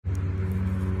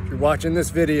watching this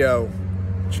video,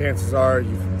 chances are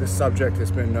this subject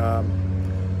has been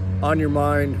on your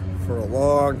mind for a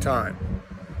long time.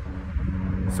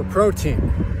 So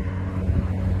protein,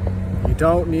 you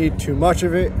don't need too much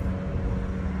of it,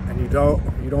 and you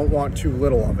don't want too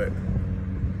little of it.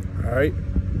 All right,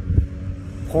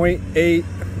 0.8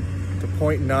 to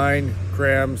 0.9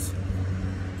 grams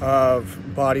of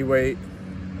body weight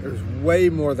is way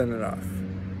more than enough.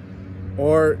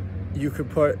 Or you could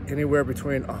put anywhere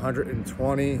between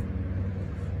 120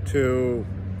 to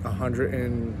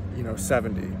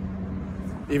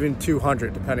 170, even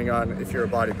 200, depending on if you're a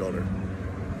bodybuilder.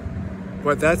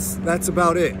 But that's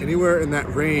about it. Anywhere in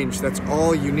that range, that's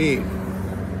all you need.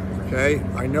 Okay,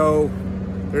 I know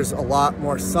there's a lot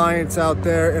more science out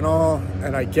there and all,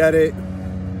 and I get it,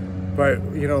 but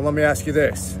let me ask you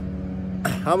this.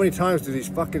 How many times do these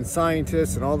fucking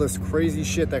scientists and all this crazy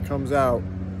shit that comes out,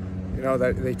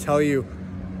 that they tell you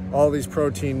all these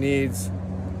protein needs,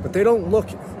 but they don't look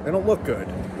good?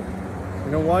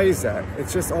 Why is that?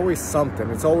 It's just always something.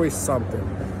 It's always something.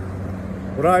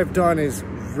 What I've done is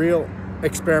real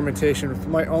experimentation with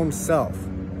my own self.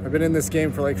 I've been in this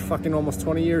game for like fucking almost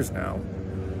 20 years now.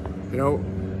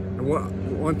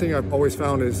 And one thing I've always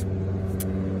found is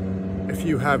if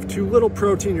you have too little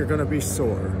protein, you're gonna be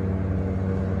sore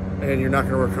and you're not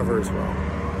gonna recover as well.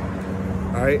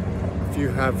 All right? If you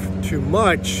have too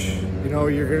much, you're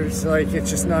gonna just it's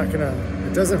just not gonna,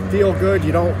 it doesn't feel good.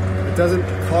 It doesn't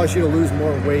cause you to lose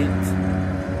more weight.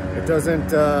 It doesn't,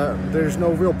 there's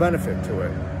no real benefit to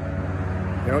it.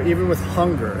 Even with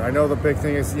hunger, I know the big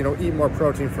thing is, eat more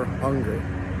protein for hunger,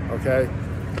 okay?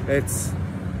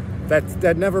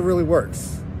 That never really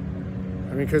works.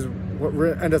 I mean, because what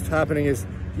ends up happening is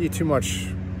you eat too much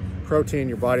protein,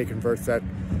 your body converts that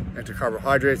into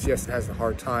carbohydrates. Yes, it has a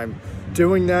hard time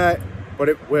doing that, but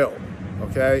it will,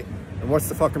 okay? And what's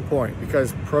the fucking point?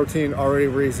 Because protein already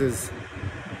raises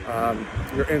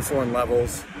your insulin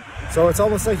levels. So it's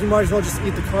almost like you might as well just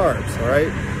eat the carbs, all right?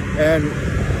 And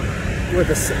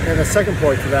a second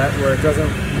point to that, where it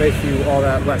doesn't make you all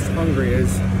that less hungry,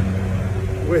 is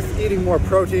with eating more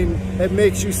protein, it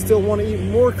makes you still want to eat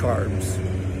more carbs.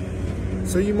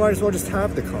 So you might as well just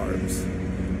have the carbs.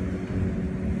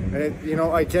 And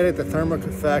I get it, the thermic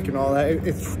effect and all that.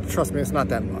 Trust me, it's not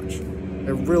that much.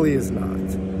 It really is not.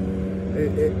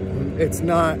 It's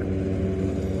not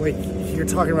like you're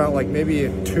talking about like maybe a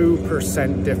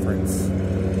 2% difference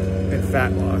in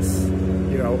fat loss,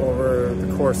 over the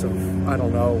course of, I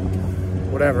don't know,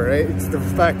 whatever. The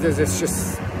fact is, it's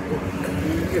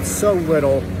so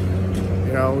little,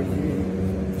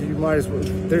 you might as well,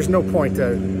 there's no point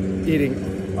to eating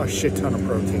a shit ton of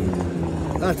protein.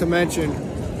 Not to mention,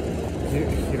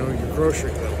 your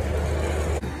grocery bill.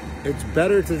 It's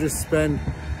better to just to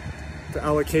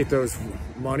allocate those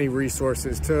money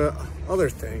resources to other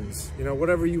things,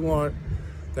 whatever you want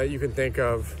that you can think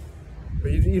of,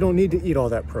 but you don't need to eat all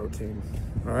that protein,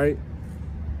 all right?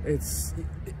 It's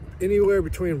anywhere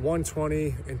between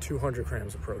 120 and 200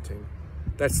 grams of protein.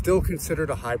 That's still considered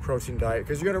a high protein diet,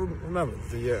 because you got to remember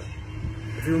if you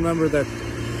remember that,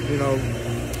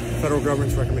 federal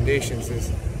government's recommendations is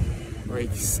like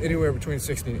anywhere between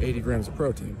 60 and 80 grams of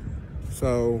protein.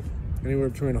 So anywhere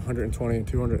between 120 and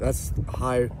 200, that's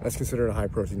considered a high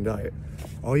protein diet.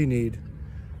 All you need,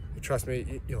 trust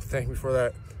me, you'll thank me for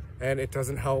that. And it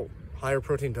doesn't help, higher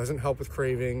protein doesn't help with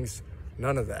cravings,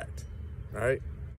 none of that, all right?